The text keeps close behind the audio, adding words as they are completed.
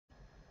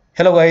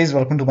Hello guys,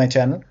 welcome to my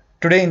channel.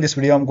 Today in this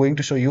video I'm going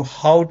to show you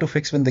how to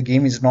fix when the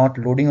game is not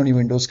loading on your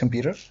Windows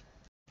computer.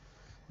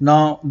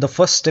 Now the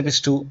first step is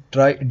to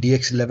try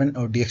DX11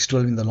 or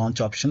DX12 in the launch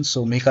option.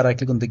 So make a right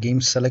click on the game,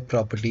 select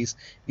properties.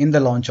 In the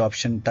launch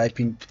option type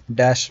in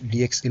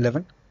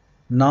 -DX11.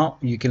 Now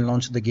you can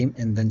launch the game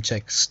and then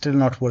check. Still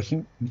not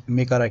working,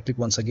 make a right click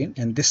once again,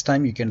 and this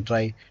time you can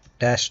try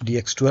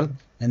 -DX12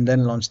 and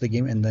then launch the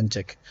game and then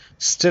check.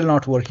 Still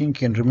not working, you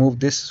can remove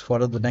this,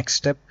 follow the next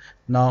step.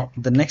 Now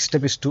the next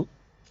step is to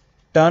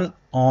turn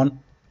on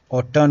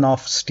or turn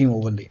off Steam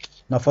overlay.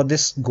 Now for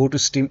this, go to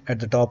Steam at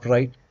the top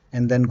right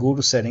and then go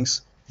to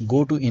settings,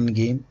 go to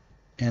in-game,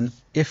 and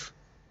if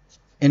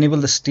enable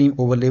the Steam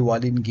overlay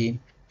while in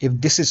game.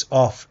 If this is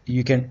off,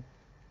 you can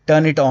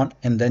turn it on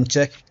and then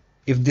check.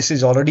 If this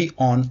is already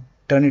on,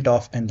 turn it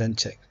off and then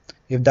check.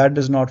 If that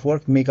does not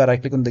work, make a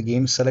right click on the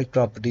game, select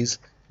properties,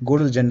 go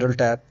to the general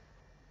tab,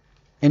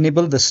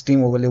 enable the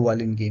Steam overlay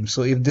while in game.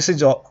 So if this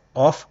is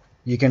off,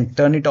 you can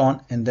turn it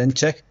on and then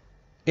check.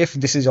 If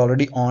this is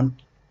already on,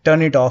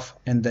 turn it off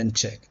and then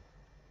check.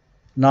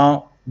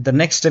 Now the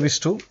next step is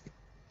to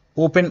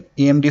open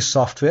AMD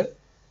software.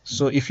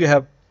 So if you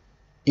have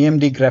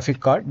AMD graphic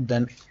card,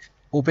 then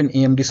open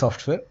AMD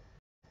software.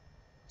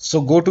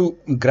 So go to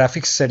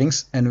graphics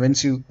settings, and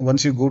once you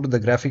go to the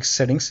graphics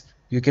settings,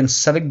 you can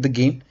select the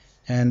game,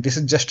 and this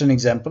is just an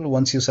example.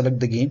 Once you select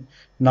the game,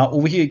 now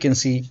over here you can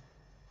see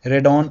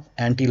Radeon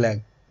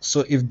Anti-Lag.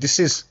 So if this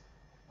is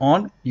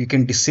on, you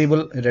can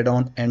disable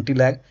Radeon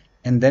Anti-Lag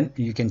and then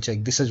you can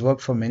check. This has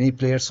worked for many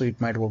players, so it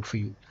might work for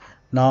you.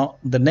 Now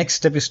the next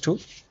step is to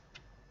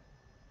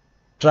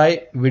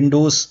try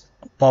Windows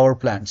power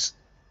plants.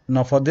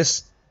 Now for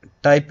this,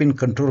 type in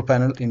control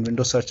panel in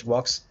Windows search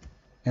box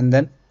and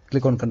then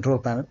click on control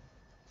panel,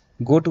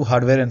 go to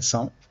hardware and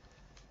sound,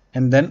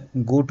 and then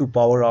go to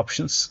power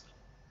options.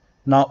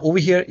 Now over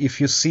here,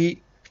 if you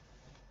see,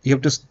 you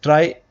have to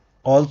try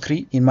all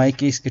three. In my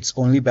case, it's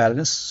only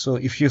balance. So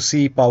if you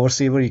see power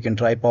saver, you can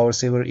try power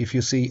saver. If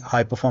you see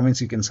high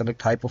performance, you can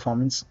select high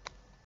performance.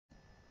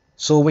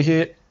 So over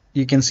here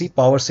you can see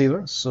power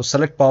saver, so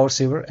select power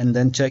saver and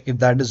then check. If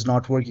that does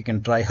not work, you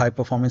can try high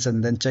performance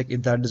and then check.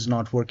 If that does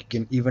not work, you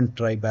can even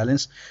try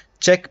balance.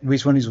 Check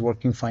which one is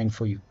working fine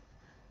for you.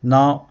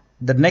 Now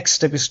the next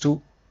step is to,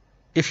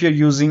 if you're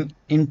using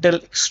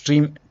Intel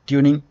Extreme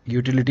Tuning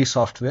Utility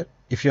software,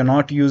 if you're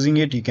not using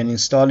it, you can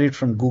install it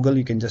from Google.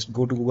 You can just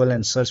go to Google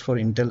and search for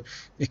Intel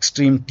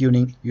Extreme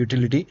Tuning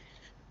Utility,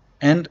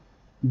 and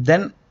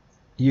then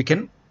you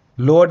can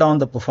lower down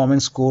the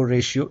performance score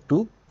ratio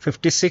to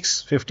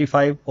 56,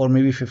 55, or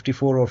maybe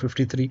 54 or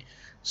 53.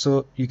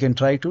 So you can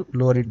try to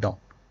lower it down.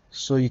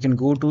 So you can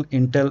go to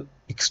Intel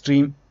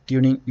Extreme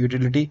Tuning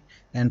Utility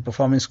and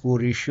performance score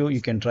ratio.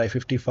 You can try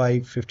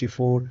 55,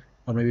 54,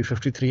 or maybe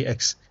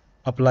 53x.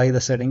 Apply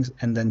the settings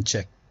and then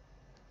check.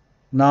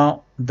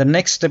 Now the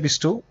next step is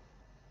to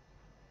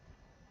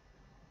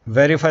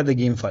verify the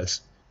game files.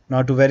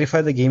 Now to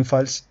verify the game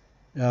files,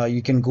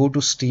 you can go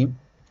to Steam,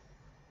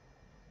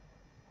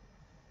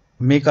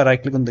 make a right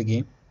click on the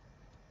game,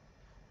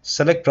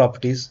 select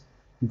properties,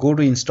 go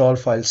to install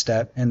files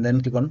tab, and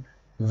then click on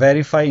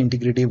verify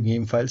integrity of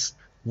game files.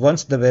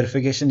 Once the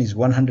verification is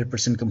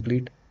 100%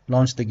 complete,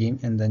 launch the game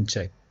and then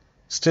check.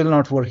 Still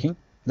not working.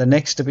 The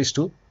next step is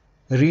to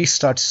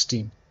restart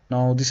Steam.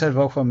 Now this has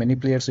worked for many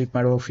players, so it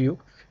might work for you.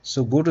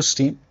 So go to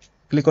Steam,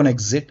 click on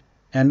exit,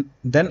 and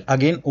then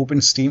again open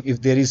Steam. If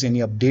there is any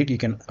update, you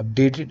can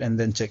update it and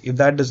then check. If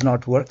that does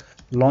not work,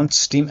 launch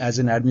Steam as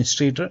an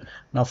administrator.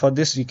 Now for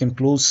this, you can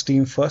close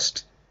Steam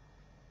first,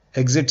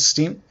 exit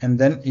Steam, and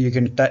then you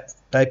can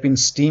type in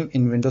Steam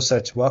in Windows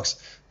search box,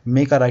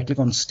 make a right click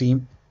on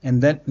Steam,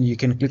 and then you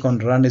can click on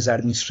run as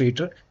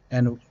administrator,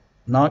 and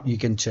now you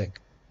can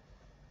check.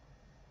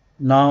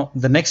 Now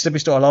the next step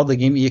is to allow the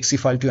game exe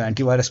file to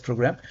antivirus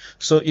program.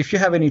 So if you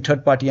have any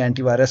third-party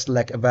antivirus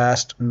like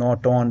Avast,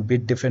 Norton,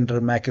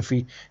 Bitdefender,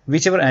 McAfee,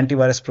 whichever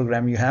antivirus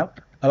program you have,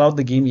 allow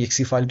the game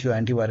exe file to your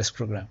antivirus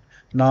program.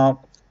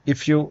 Now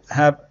if you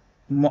have,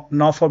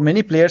 now for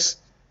many players,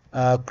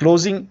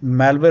 closing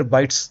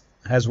Malwarebytes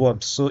has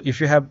worked. So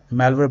if you have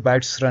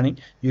Malwarebytes running,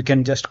 you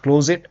can just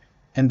close it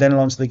and then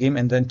launch the game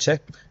and then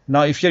check.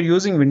 Now if you're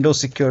using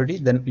Windows security,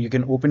 then you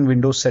can open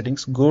Windows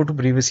settings, go to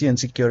privacy and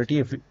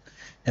security,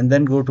 and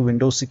then go to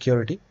Windows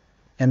security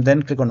and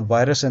then click on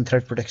virus and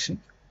threat protection.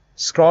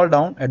 Scroll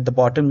down, at the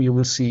bottom you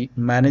will see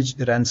manage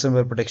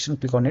ransomware protection.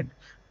 Click on it.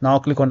 Now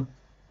click on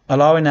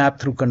allow an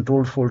app through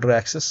controlled folder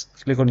access.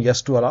 Click on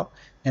yes to allow,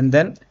 and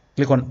then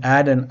click on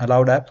add an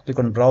allowed app. Click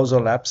on browse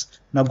all apps.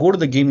 Now go to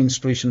the game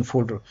installation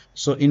folder.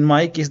 So in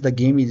my case, the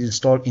game is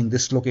installed in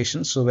this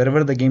location. So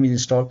wherever the game is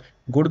installed,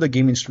 go to the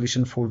game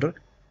installation folder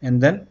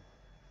and then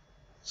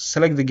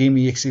select the game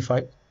exe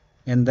file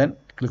and then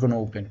click on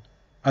open.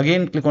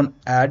 Again click on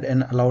add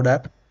an allowed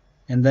app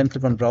and then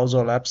click on browse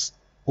all apps.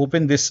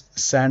 Open this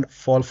sand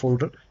fall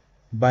folder,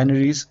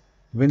 binaries,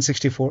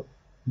 Win64.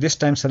 This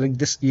time select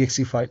this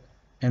exe file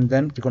and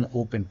then click on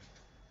open.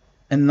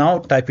 And now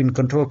type in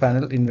control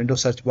panel in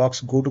Windows search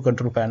box, go to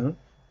control panel,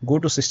 go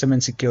to system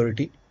and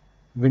security,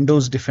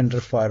 Windows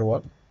Defender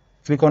firewall,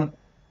 click on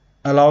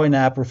allow in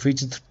app or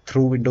feature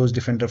through Windows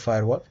Defender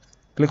Firewall.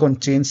 Click on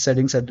change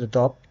settings at the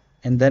top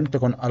and then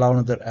click on allow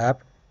another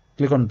app.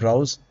 Click on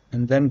browse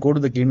and then go to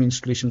the game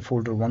installation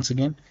folder once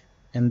again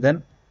and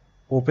then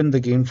open the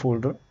game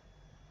folder.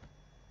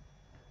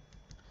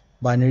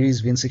 Binary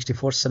is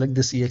Win64. Select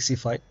this exe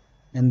file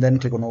and then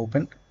click on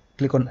open.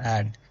 Click on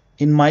add.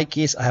 In my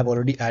case, I have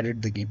already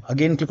added the game.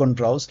 Again, click on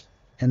browse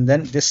and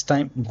then this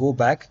time go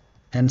back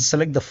and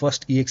select the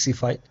first exe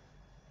file.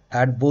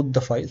 Add both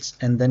the files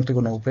and then click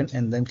on open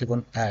and then click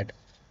on add.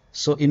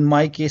 So in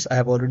my case, I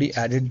have already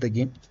added the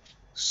game.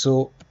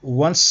 So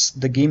once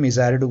the game is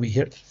added over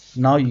here,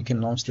 now you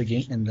can launch the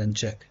game and then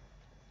check.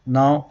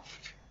 Now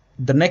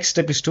the next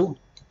step is to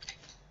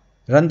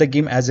run the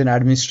game as an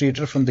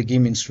administrator from the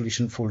game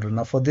installation folder.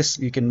 Now for this,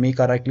 you can make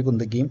a right click on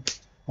the game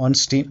on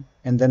Steam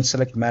and then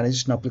select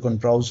manage. Now click on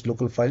browse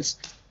local files.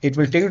 It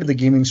will take you to the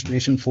game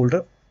installation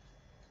folder.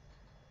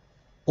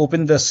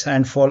 Open the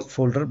Sandfall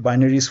folder,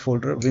 binaries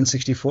folder,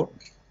 Win64,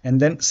 and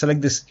then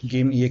select this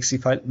game exe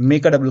file.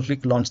 Make a double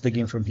click, launch the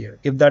game from here.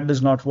 If that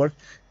does not work,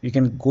 you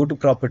can go to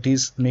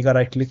properties, make a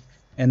right click,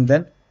 and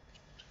then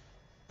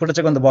put a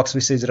check on the box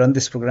which says run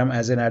this program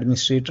as an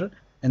administrator,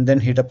 and then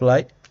hit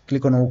apply.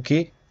 Click on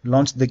OK,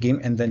 launch the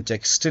game, and then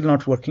check. Still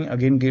not working.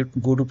 Again,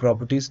 go to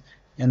properties,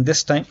 and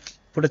this time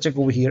put a check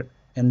over here,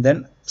 and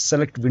then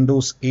select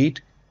Windows 8,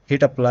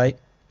 hit apply.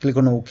 Click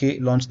on OK,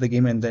 launch the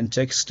game and then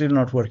check. Still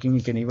not working.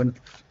 You can even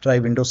try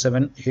Windows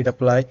 7, hit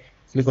apply,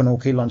 click on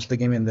OK, launch the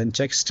game and then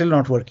check. Still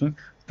not working.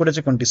 Put a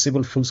check on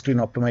disable full screen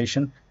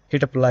optimization,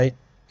 hit apply,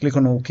 click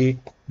on OK,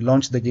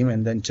 launch the game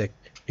and then check.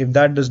 If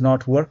that does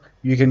not work,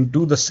 you can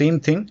do the same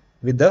thing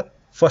with the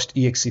first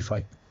exe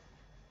file.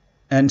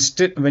 And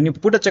still, when you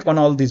put a check on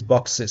all these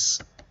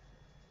boxes,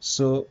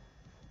 so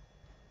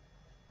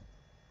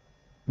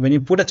when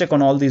you put a check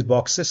on all these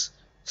boxes,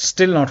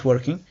 still not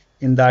working,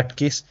 in that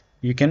case,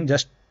 you can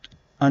just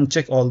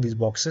uncheck all these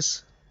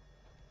boxes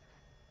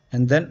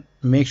and then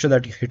make sure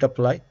that you hit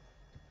apply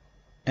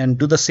and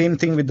do the same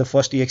thing with the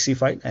first exe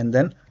file and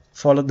then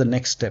follow the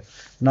next step.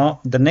 Now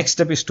the next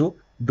step is to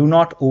do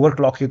not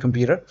overclock your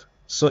computer.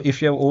 So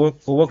if you have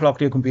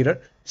overclocked your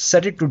computer,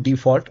 set it to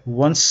default.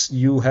 Once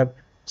you have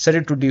set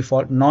it to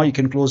default, now you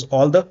can close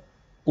all the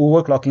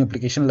overclocking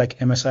application like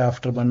MSI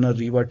Afterburner,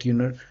 Riva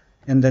Tuner,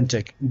 and then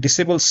check.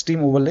 Disable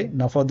Steam overlay.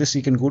 Now for this,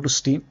 you can go to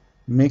Steam,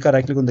 make a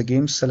right click on the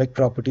game, select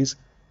properties,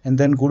 and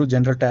then go to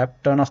general tab,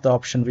 turn off the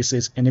option which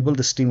says enable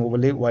the Steam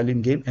overlay while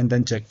in game and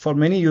then check. For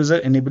many user,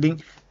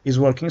 enabling is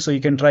working, so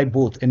you can try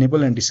both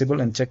enable and disable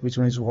and check which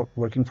one is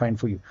working fine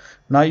for you.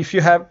 Now if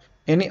you have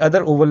any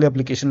other overlay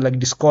application like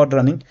Discord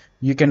running,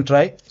 you can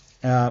try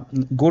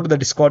go to the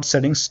Discord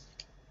settings,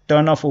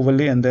 turn off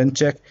overlay and then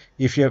check.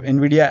 If you have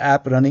NVIDIA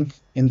app running,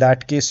 in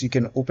that case you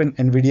can open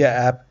NVIDIA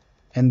app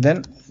and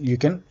then you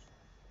can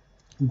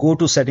go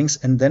to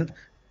settings and then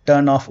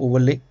turn off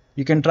overlay.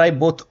 You can try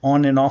both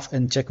on and off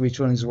and check which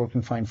one is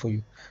working fine for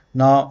you.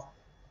 Now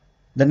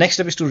the next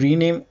step is to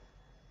rename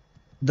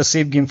the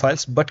save game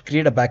files, but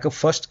create a backup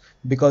first,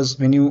 because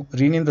when you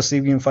rename the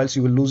save game files,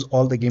 you will lose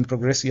all the game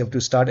progress. You have to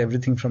start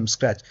everything from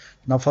scratch.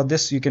 Now for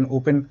this, you can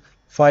open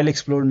File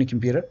Explorer on your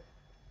computer.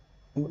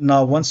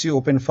 Now once you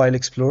open File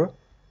Explorer,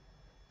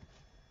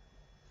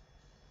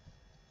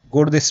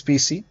 go to this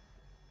PC,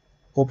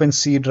 open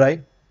C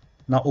drive.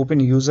 Now open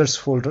users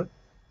folder.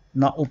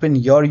 Now open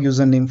your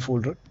username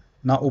folder.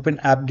 Now open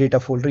app data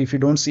folder. If you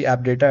don't see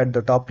app data at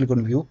the top, click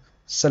on view,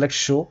 select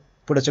show,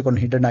 put a check on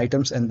hidden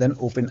items and then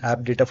open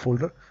app data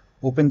folder.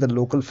 Open the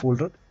local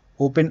folder,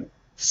 open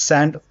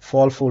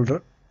Sandfall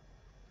folder.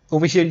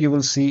 Over here you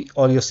will see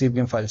all your save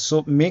game files.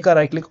 So make a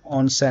right click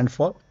on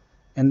Sandfall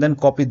and then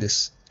copy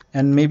this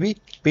and maybe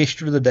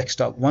paste it to the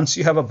desktop. Once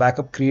you have a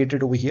backup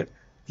created over here,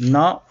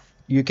 now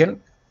you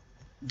can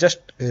just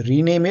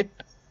rename it,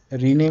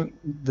 rename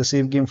the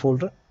save game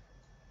folder,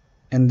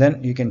 and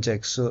then you can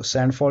check. So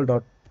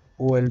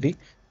sandfall.old.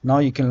 Now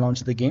you can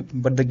launch the game,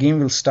 but the game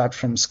will start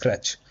from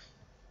scratch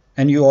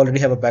and you already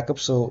have a backup,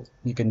 so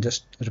you can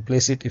just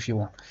replace it if you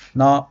want.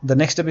 Now the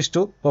next step is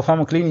to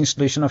perform a clean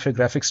installation of your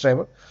graphics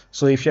driver.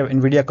 So if you have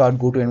NVIDIA card,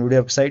 go to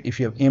NVIDIA website.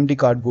 If you have AMD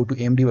card, go to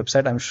AMD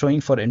website. I'm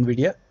showing for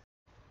NVIDIA.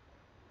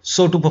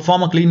 So to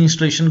perform a clean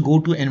installation, go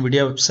to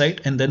NVIDIA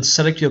website and then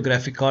select your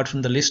graphic card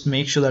from the list.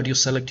 Make sure that you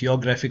select your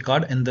graphic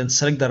card and then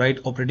select the right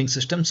operating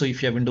system. So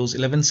if you have Windows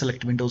 11,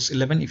 select Windows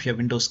 11. If you have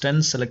Windows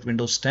 10, select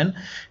Windows 10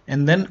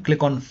 and then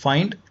click on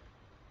Find.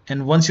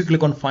 And once you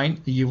click on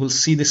Find, you will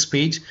see this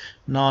page.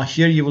 Now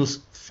here you will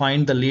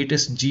find the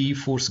latest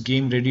GeForce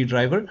Game Ready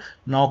driver.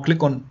 Now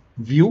click on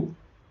View,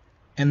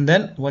 and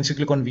then once you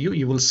click on View,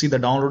 you will see the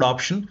download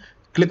option.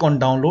 Click on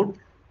Download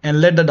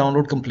and let the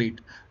download complete.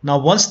 Now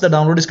once the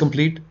download is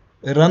complete,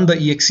 run the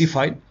exe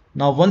file.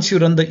 Now once you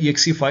run the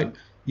exe file,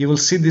 you will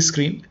see this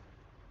screen.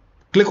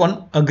 Click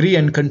on Agree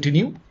and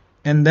Continue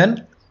and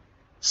then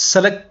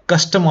select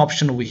Custom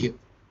option over here.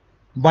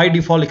 By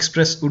default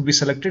Express would be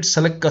selected.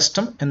 Select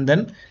Custom and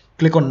then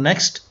click on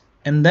Next,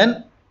 and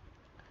then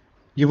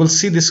you will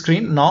see this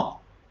screen. Now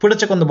put a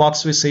check on the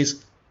box which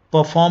says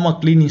perform a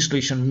clean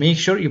installation. Make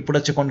sure you put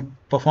a check on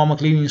perform a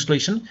clean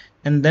installation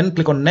and then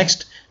click on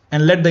next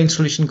and let the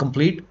installation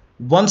complete.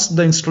 Once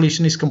the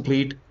installation is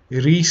complete,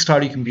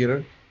 restart your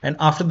computer, and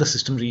after the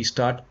system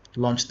restart,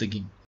 launch the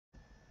game.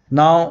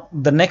 Now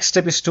the next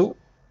step is to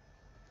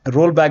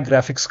roll back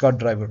graphics card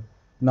driver.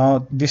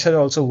 Now this has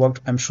also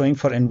worked. I'm showing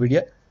for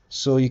NVIDIA.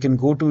 So you can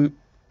go to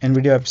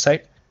NVIDIA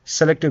website,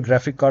 select your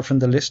graphic card from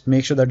the list,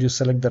 make sure that you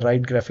select the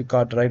right graphic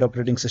card, right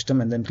operating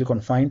system, and then click on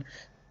find.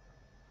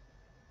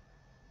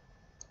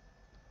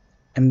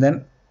 And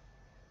then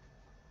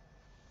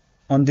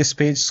on this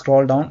page,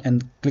 scroll down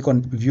and click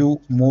on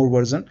view more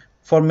version.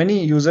 For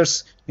many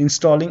users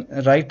installing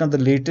right now, the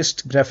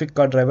latest graphic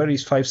card driver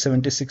is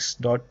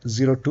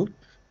 576.02.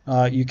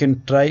 You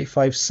can try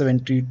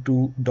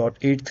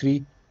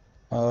 572.83,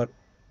 or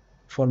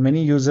for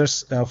many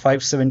users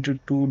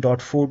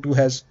 572.42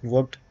 has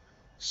worked.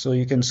 So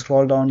you can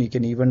scroll down, you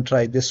can even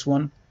try this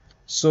one.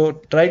 So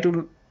try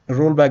to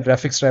roll back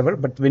graphics driver,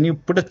 but when you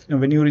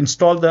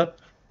install the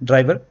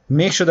driver,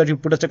 make sure that you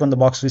put a check on the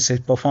box which says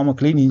perform a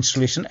clean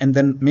installation, and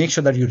then make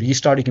sure that you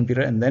restart your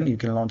computer, and then you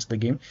can launch the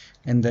game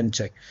and then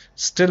check.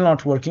 Still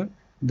not working.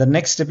 The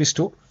next step is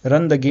to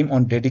run the game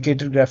on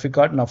dedicated graphic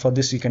card. Now for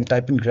this, you can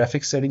type in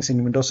graphics settings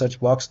in Windows search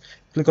box,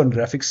 click on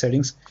graphics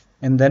settings,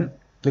 and then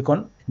click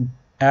on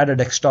add a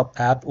desktop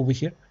app over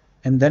here,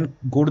 and then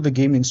go to the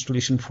game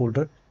installation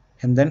folder,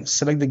 and then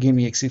select the game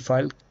exe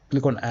file,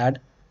 click on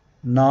add.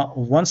 Now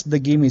once the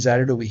game is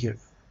added over here,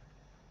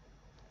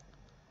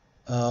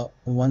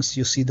 once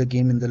you see the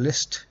game in the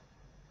list,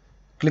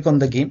 click on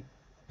the game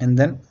and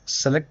then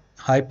select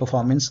high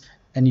performance,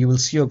 and you will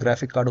see your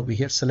graphic card over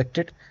here. Select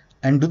it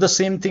and do the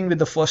same thing with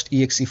the first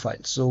exe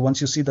file. So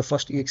once you see the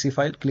first exe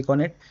file, click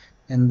on it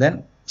and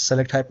then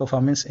select high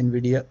performance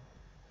NVIDIA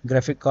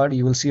graphic card.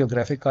 You will see your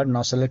graphic card.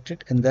 Now select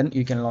it and then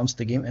you can launch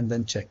the game and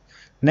then check.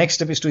 Next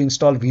step is to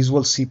install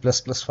Visual C++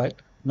 file.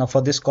 Now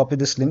for this, copy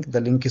this link.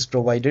 The link is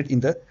provided in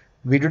the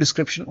video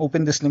description.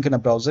 Open this link in a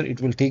browser.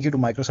 It will take you to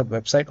Microsoft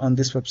website. On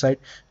this website,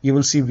 you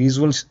will see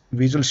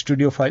Visual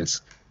Studio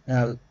files.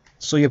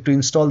 So you have to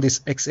install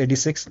this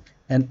x86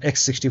 and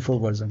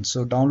x64 version.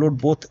 So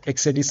download both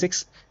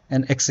x86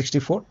 and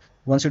x64.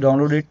 Once you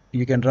download it,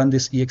 you can run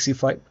this exe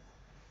file.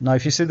 Now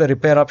if you see the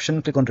repair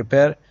option, click on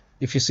repair.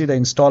 If you see the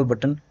install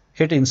button,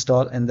 hit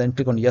install and then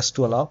click on yes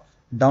to allow.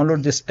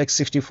 Download this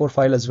x64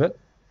 file as well,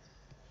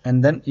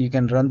 and then you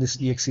can run this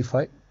exe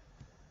file.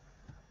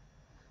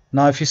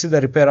 Now if you see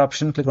the repair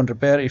option, click on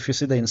repair. If you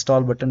see the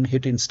install button,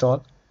 hit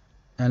install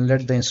and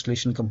let the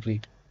installation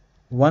complete.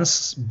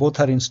 Once both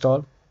are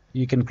installed,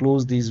 you can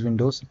close these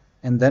windows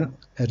and then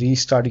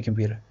restart your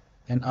computer,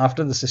 and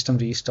after the system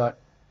restart,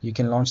 you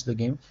can launch the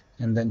game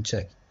and then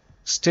check.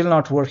 Still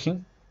not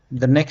working.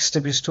 The next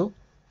step is to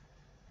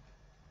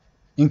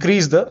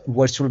increase the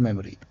virtual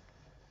memory.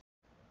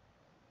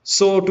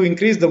 So to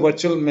increase the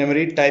virtual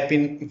memory, type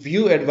in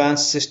view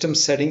advanced system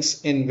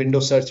settings in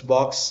Windows search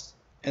box,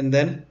 and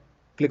then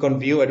click on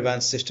view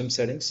advanced system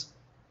settings,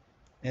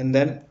 and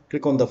then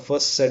click on the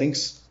first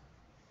settings,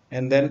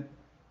 and then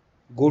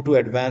go to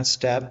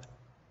advanced tab,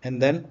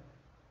 and then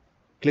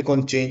click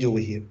on change over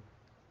here,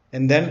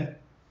 and then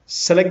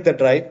select the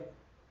drive.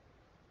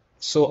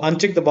 So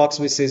uncheck the box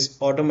which says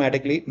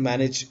automatically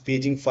manage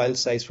paging file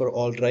size for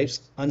all drives.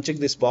 Uncheck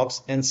this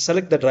box and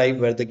select the drive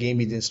where the game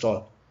is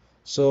installed.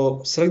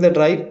 So select the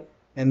drive,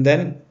 and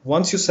then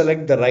once you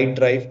select the right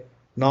drive,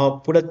 now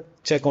put a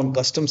check on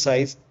custom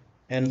size,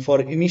 and for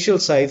initial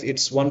size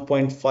it's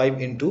 1.5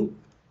 into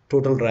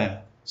total RAM.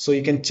 So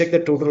you can check the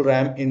total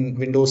RAM in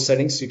Windows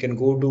settings. You can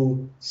go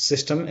to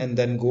system and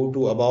then go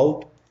to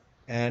about,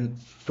 and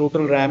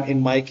total RAM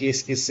in my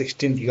case is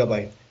 16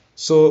 GB.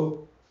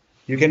 So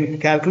you can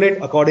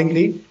calculate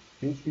accordingly.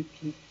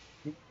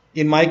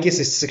 In my case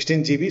it's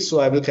 16 GB, so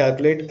I will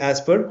calculate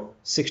as per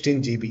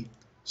 16 GB.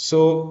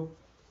 So,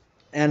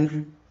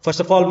 and first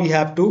of all we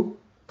have to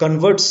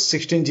convert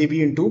 16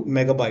 GB into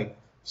megabyte.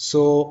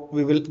 So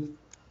we will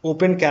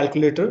open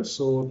calculator.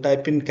 So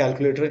type in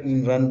calculator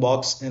in run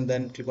box and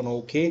then click on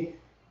OK,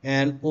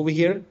 and over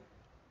here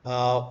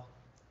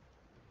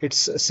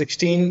it's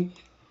 16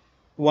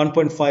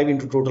 1.5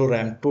 into total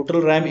RAM.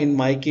 Total RAM in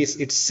my case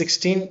it's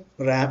 16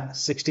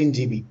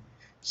 GB.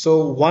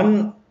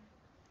 So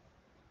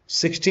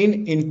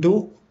 16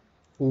 into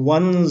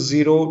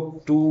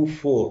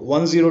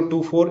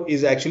 1024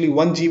 is actually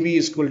 1 GB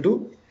is equal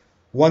to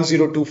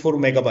 1024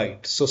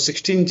 megabyte. So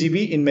 16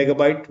 GB in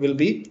megabyte will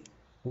be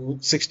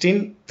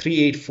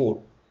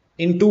 16384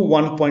 into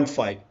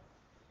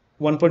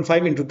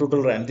 1.5 into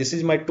total RAM. This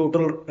is my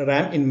total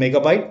RAM in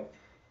megabyte.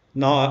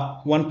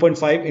 Now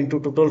 1.5 into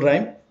total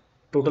RAM,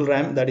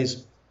 that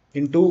is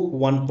into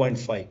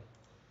 1.5.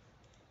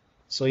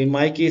 So in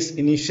my case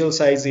initial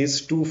size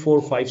is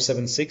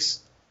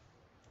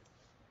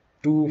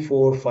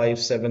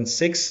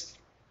 24576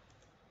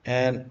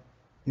 and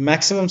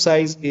maximum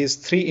size is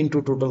 3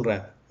 into total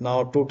RAM.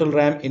 Now total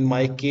RAM in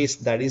my case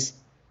that is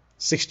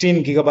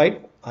 16 GB.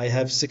 I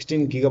have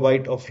 16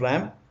 GB of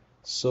RAM.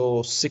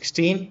 So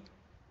 16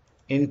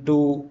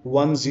 into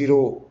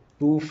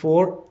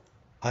 1024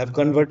 I've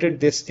converted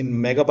this in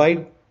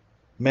megabyte.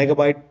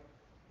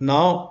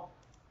 Now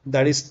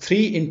that is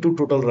 3 into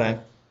total RAM.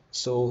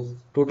 So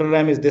total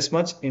RAM is this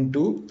much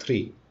into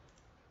 3.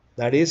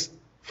 That is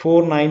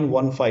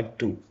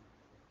 49152.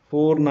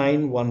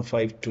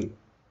 49152.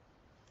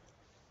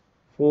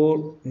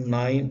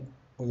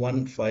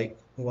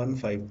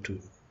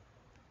 4915152.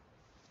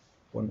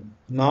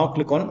 Now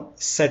click on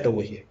set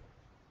over here.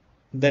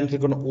 Then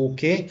click on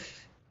OK.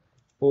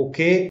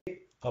 OK.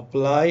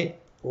 Apply.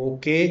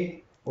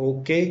 OK.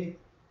 OK.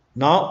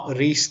 Now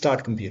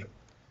restart computer.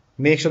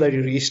 Make sure that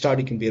you restart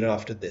your computer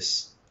after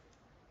this.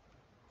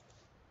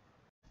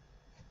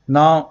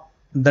 Now,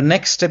 the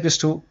next step is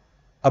to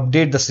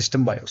update the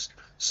system BIOS.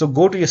 So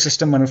go to your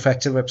system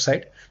manufacturer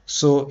website.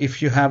 So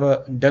if you have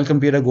a Dell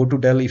computer, go to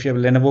Dell. If you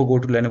have Lenovo, go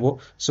to Lenovo.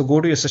 So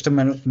go to your system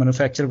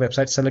manufacturer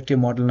website, select your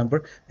model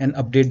number and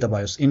update the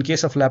BIOS. In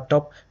case of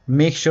laptop,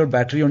 make sure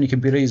battery on your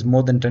computer is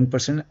more than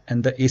 10%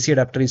 and the AC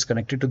adapter is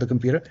connected to the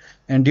computer.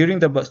 And during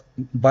the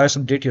BIOS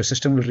update, your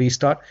system will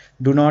restart.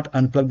 Do not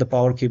unplug the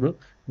power cable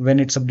when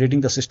it's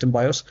updating the system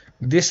BIOS.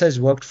 This has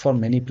worked for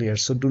many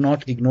players. So do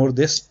not ignore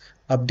this.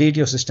 Update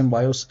your system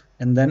BIOS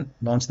and then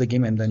launch the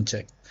game and then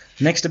check.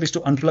 Next step is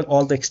to unplug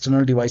all the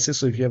external devices.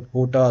 So if you have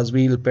HOTAs,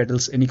 wheel,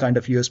 pedals, any kind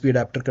of USB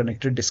adapter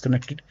connected,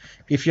 disconnected.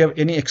 If you have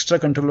any extra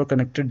controller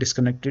connected,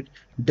 disconnected.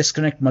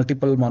 Disconnect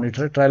multiple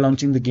monitor. Try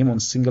launching the game on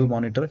single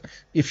monitor.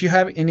 If you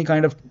have any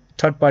kind of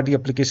third-party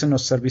application or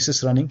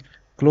services running,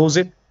 close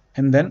it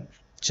and then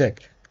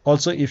check.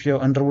 Also, if you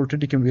have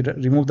undervolted your computer,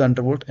 remove the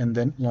undervolt and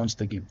then launch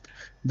the game.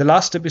 The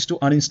last step is to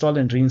uninstall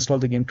and reinstall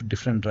the game to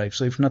different drives.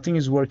 So if nothing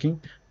is working,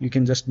 you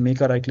can just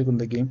make a right click on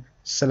the game,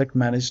 select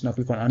manage, now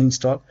click on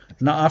uninstall.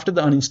 Now after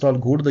the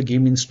uninstall, go to the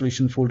game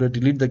installation folder,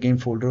 delete the game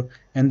folder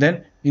and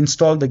then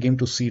install the game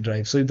to C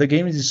drive. So if the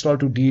game is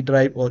installed to D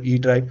drive or E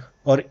drive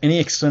or any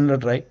external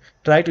drive,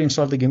 try to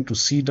install the game to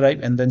C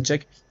drive and then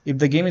check. If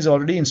the game is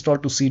already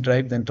installed to C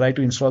drive, then try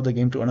to install the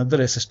game to another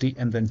SSD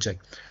and then check.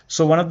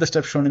 So one of the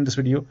steps shown in this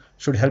video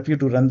should help you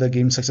to run the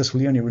game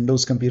successfully on your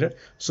Windows computer.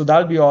 So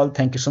that'll be all.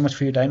 Thank you so much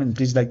for your time and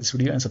please like this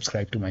video and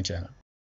subscribe to my channel.